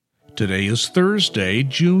Today is Thursday,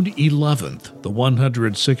 June 11th, the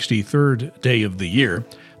 163rd day of the year.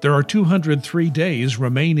 There are 203 days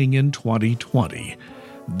remaining in 2020.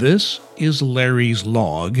 This is Larry's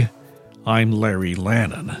Log. I'm Larry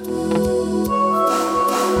Lannon.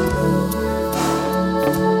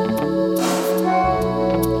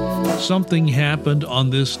 Something happened on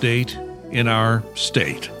this date in our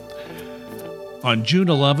state. On June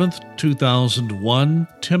 11th, 2001,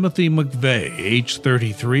 Timothy McVeigh, age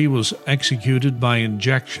 33, was executed by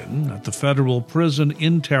injection at the federal prison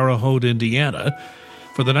in Terre Haute, Indiana,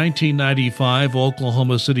 for the 1995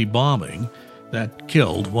 Oklahoma City bombing that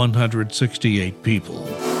killed 168 people.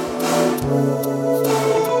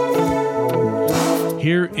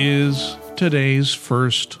 Here is today's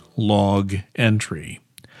first log entry.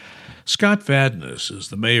 Scott Fadness is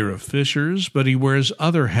the mayor of Fishers, but he wears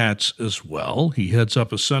other hats as well. He heads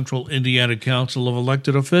up a Central Indiana Council of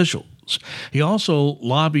Elected Officials. He also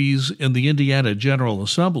lobbies in the Indiana General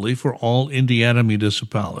Assembly for all Indiana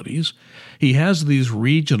municipalities. He has these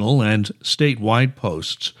regional and statewide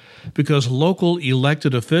posts because local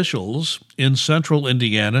elected officials in Central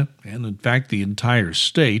Indiana, and in fact the entire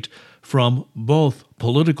state, from both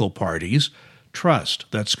political parties, trust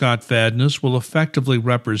that Scott Fadness will effectively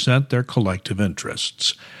represent their collective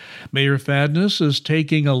interests. Mayor Fadness is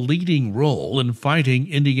taking a leading role in fighting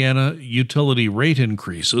Indiana utility rate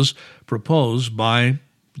increases proposed by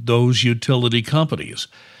those utility companies.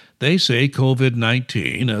 They say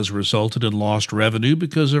COVID-19 has resulted in lost revenue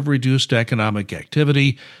because of reduced economic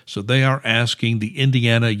activity, so they are asking the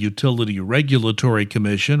Indiana Utility Regulatory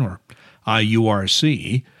Commission, or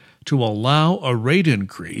IURC, to allow a rate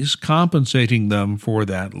increase compensating them for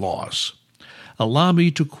that loss. Allow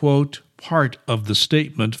me to quote part of the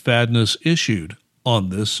statement Fadness issued on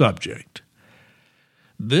this subject.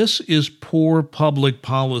 This is poor public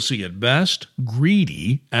policy at best,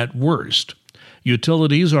 greedy at worst.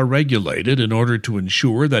 Utilities are regulated in order to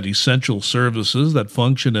ensure that essential services that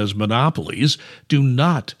function as monopolies do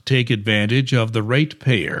not take advantage of the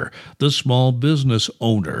ratepayer, the small business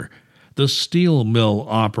owner, the steel mill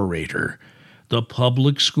operator, the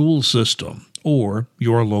public school system, or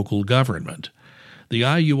your local government. The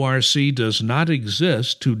IURC does not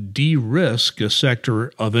exist to de-risk a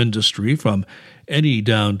sector of industry from any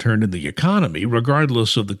downturn in the economy,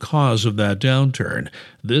 regardless of the cause of that downturn.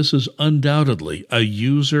 This is undoubtedly a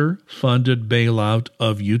user-funded bailout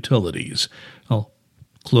of utilities. I'll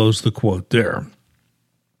close the quote there.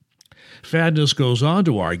 Fadness goes on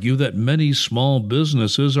to argue that many small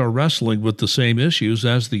businesses are wrestling with the same issues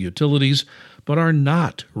as the utilities, but are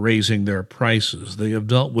not raising their prices. They have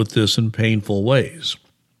dealt with this in painful ways.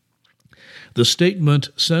 The statement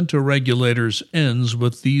sent to regulators ends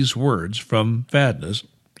with these words from Fadness,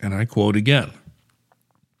 and I quote again.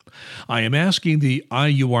 I am asking the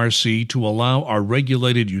IURC to allow our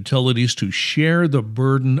regulated utilities to share the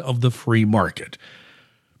burden of the free market.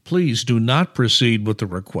 Please do not proceed with the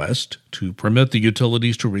request to permit the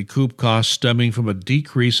utilities to recoup costs stemming from a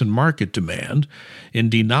decrease in market demand. In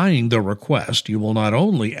denying the request, you will not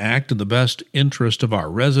only act in the best interest of our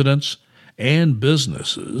residents and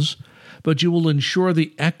businesses, but you will ensure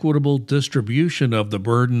the equitable distribution of the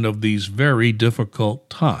burden of these very difficult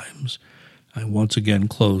times. I once again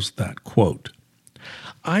close that quote.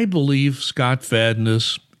 I believe Scott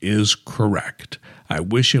Fadness is correct. I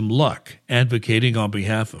wish him luck advocating on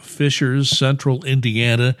behalf of Fishers, Central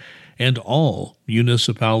Indiana, and all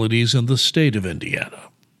municipalities in the state of Indiana.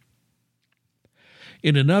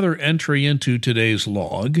 In another entry into today's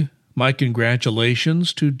log, my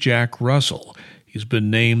congratulations to Jack Russell. He's been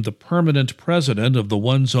named the permanent president of the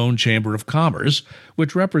One Zone Chamber of Commerce,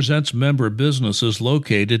 which represents member businesses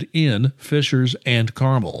located in Fishers and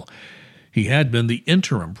Carmel. He had been the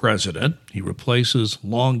interim president. He replaces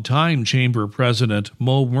longtime chamber president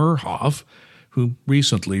Mo Murhoff, who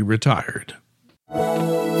recently retired.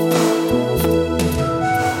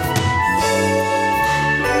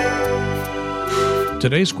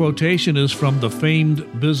 Today's quotation is from the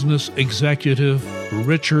famed business executive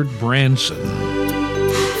Richard Branson.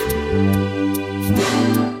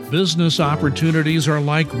 Business opportunities are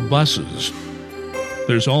like buses.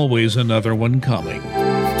 There's always another one coming.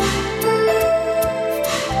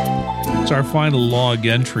 It's our final log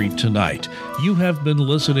entry tonight. You have been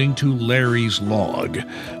listening to Larry's Log.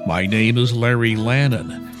 My name is Larry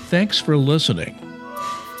Lannon. Thanks for listening.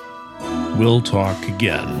 We'll talk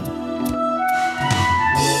again.